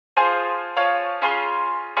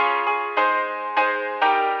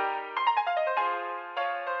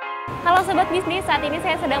Halo Sobat Bisnis, saat ini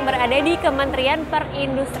saya sedang berada di Kementerian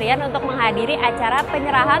Perindustrian untuk menghadiri acara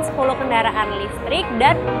penyerahan 10 kendaraan listrik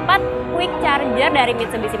dan 4 quick charger dari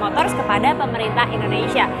Mitsubishi Motors kepada pemerintah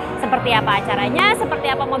Indonesia. Seperti apa acaranya, seperti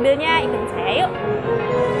apa mobilnya, ikutin saya yuk.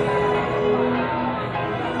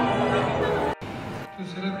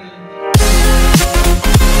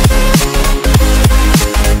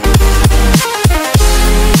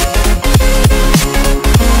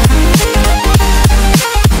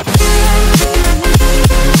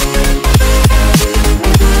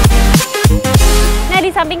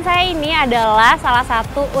 Samping saya ini adalah salah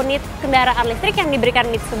satu unit kendaraan listrik yang diberikan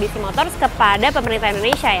Mitsubishi Motors kepada pemerintah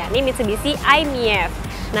Indonesia, yakni Mitsubishi i-MiEV.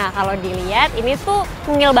 Nah, kalau dilihat ini tuh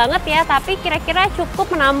mungil banget ya, tapi kira-kira cukup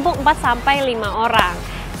menampung 4-5 orang.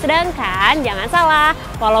 Sedangkan jangan salah,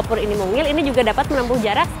 walaupun ini mungil, ini juga dapat menempuh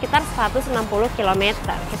jarak sekitar 160 km.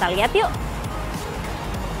 Kita lihat yuk.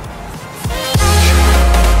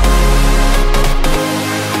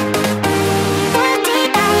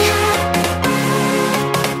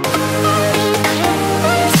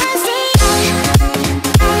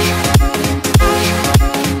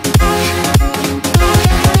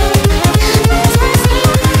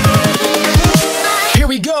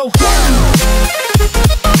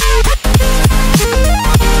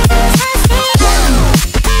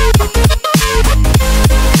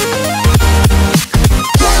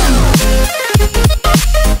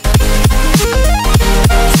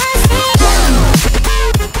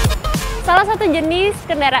 Jenis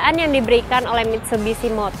kendaraan yang diberikan oleh Mitsubishi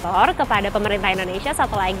Motor kepada pemerintah Indonesia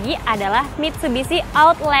satu lagi adalah Mitsubishi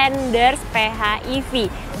Outlander PHEV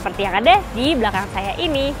seperti yang ada di belakang saya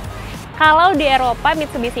ini. Kalau di Eropa,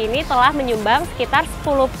 Mitsubishi ini telah menyumbang sekitar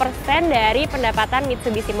 10% dari pendapatan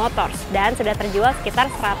Mitsubishi Motors dan sudah terjual sekitar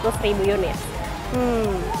 100.000 unit.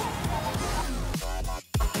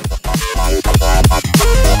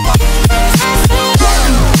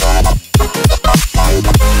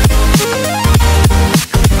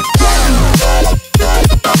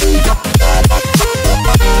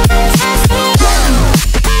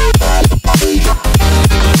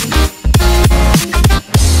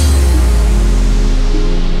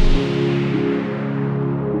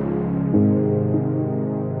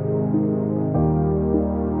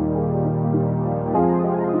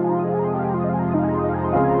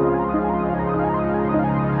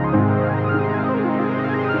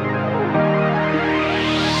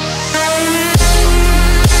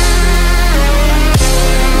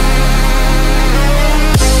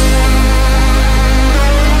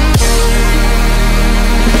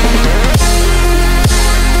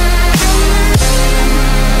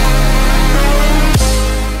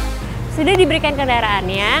 Sudah diberikan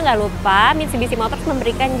kendaraannya, nggak lupa Mitsubishi Motors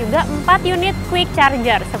memberikan juga 4 unit quick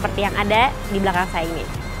charger seperti yang ada di belakang saya ini.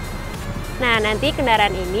 Nah, nanti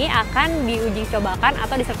kendaraan ini akan diuji cobakan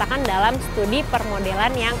atau disertakan dalam studi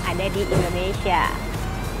permodelan yang ada di Indonesia.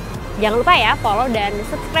 Jangan lupa ya, follow dan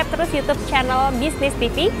subscribe terus YouTube channel Bisnis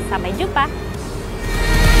TV. Sampai jumpa!